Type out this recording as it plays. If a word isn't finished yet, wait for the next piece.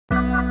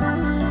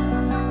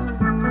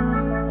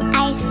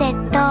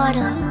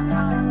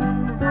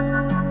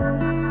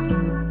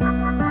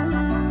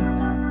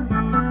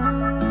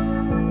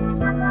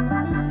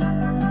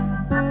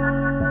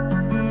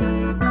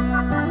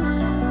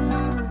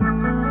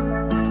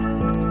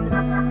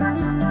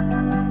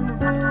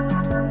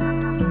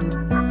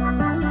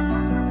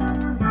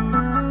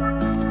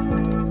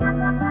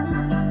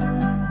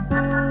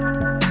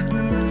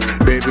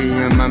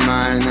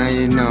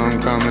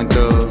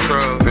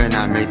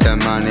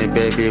money,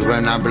 baby,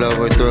 when I blow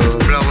it through.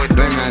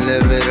 When I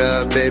live it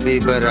up, baby,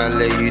 but I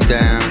lay you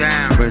down.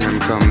 When I'm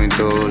coming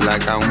through,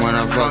 like I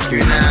wanna fuck you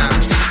now.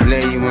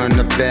 Lay you on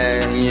the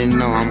bed, and you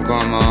know I'm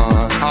coming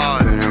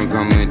hard. When I'm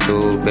coming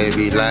through,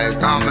 baby,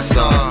 like I'm a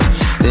star.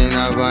 Then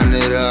I run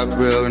it up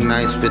real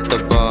nice with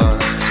the bar.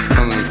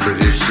 Coming through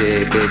this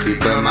shit, baby,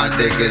 but my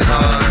dick is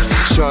hard.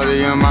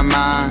 Shorty on my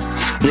mind,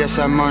 yes,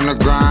 I'm on the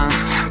grind.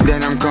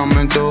 Then I'm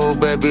coming through,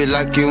 baby,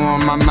 like you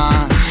on my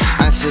mind.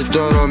 I said,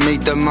 Torro,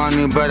 make the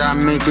money, but I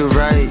make it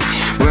right.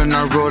 When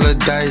I roll the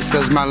dice,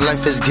 cause my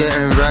life is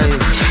getting right.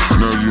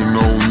 Now you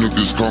know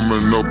niggas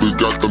coming up, we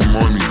got the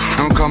money.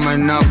 I'm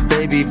coming up,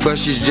 baby, but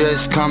she's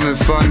just coming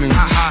for me.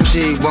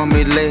 She want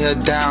me lay her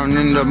down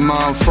in the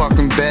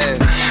motherfucking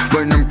bed.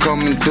 When I'm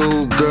coming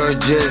through, girl,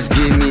 just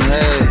give me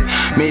head.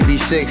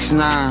 Maybe 6'9",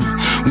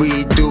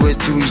 we do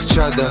it to each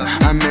other.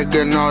 I'm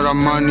making all the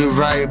money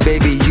right,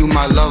 baby, you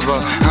my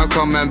lover. I'm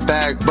coming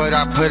back, but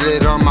I put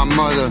it on my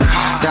mother.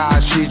 That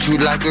I treat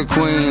you like a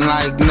queen,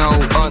 like no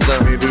other.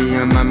 Baby,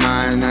 in my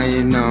mind, now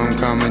you know I'm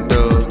coming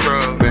through.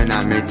 When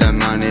I make the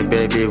money,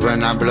 baby,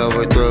 when I blow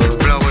it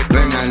through.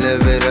 When I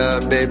live it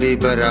up, baby,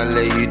 but I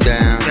lay you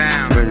down.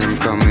 When I'm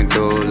coming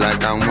through,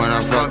 like I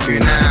wanna fuck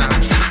you now.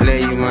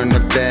 Lay you on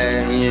the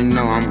bed, and you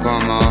know I'm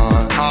coming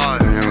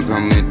hard. When I'm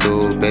coming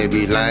through,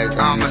 baby, like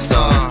I'm a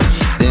star.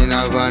 Then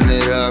I run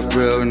it up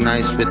real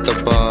nice with the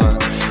bar.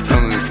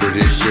 Coming through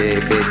this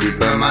shit, baby,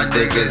 but my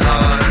dick is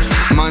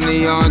hard.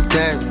 Money on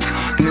deck,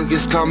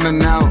 niggas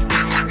coming out,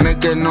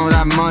 making all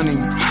that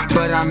money,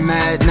 but I'm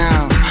mad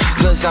now,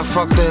 cause I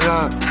fucked it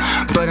up,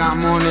 but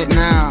I'm on it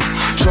now.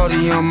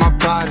 Shorty on my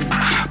body,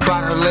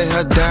 about to lay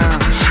her down.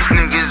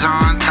 Niggas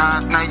on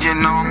top, now you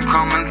know I'm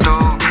coming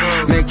through.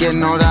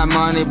 Making all that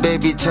money,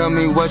 baby, tell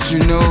me what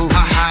you know.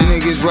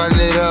 Niggas run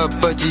it up,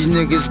 but these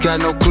niggas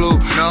got no clue.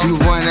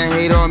 You wanna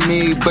hate on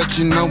me, but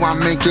you know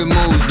I'm making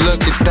moves.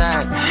 Look at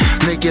that,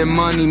 making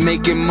money,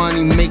 make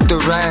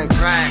the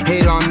racks.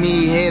 Hate on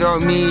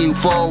me,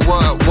 for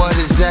what? What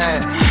is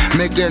that?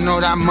 Making all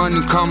that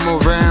money come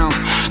around.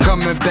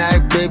 Coming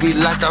back, baby,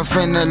 like I'm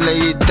finna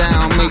lay it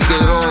down. Make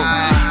it all.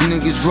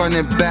 Niggas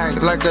running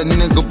back like a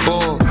nigga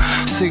ball.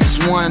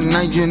 6'1",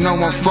 now you know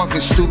I'm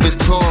fucking stupid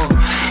tall.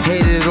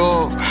 Hate it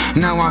all,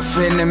 now I'm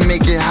finna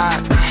make it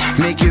hot.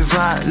 Make it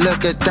right,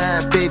 look at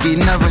that, baby,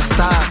 never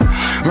stop.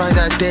 Ride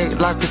that dick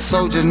like a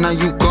soldier, now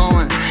you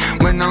going.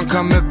 When I'm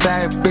coming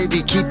back,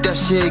 baby, keep that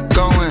shit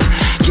going.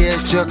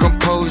 Get your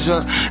composure,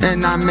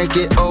 and I make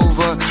it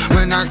over.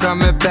 When I'm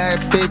coming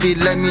back, baby,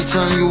 let me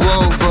turn you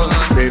over.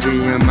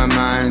 Baby, in my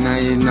mind, now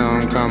you know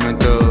I'm coming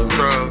through.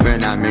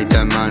 When I make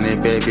the money,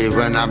 baby,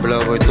 when I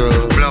blow it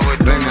through.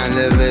 When I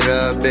live it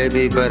up,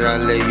 baby, but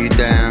I lay you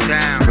down.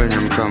 When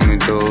I'm coming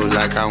through,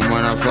 like I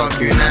wanna fuck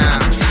you now.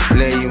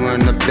 Lay you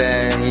on the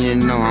bed, and you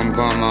know I'm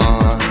coming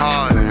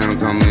hard. When I'm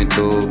coming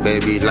through,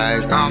 baby,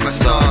 like I'm a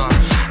star.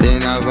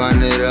 Then I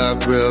run it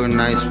up real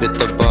nice with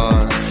the bar.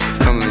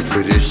 Coming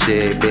through this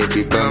shit,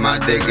 baby, but my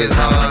dick is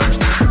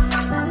hard.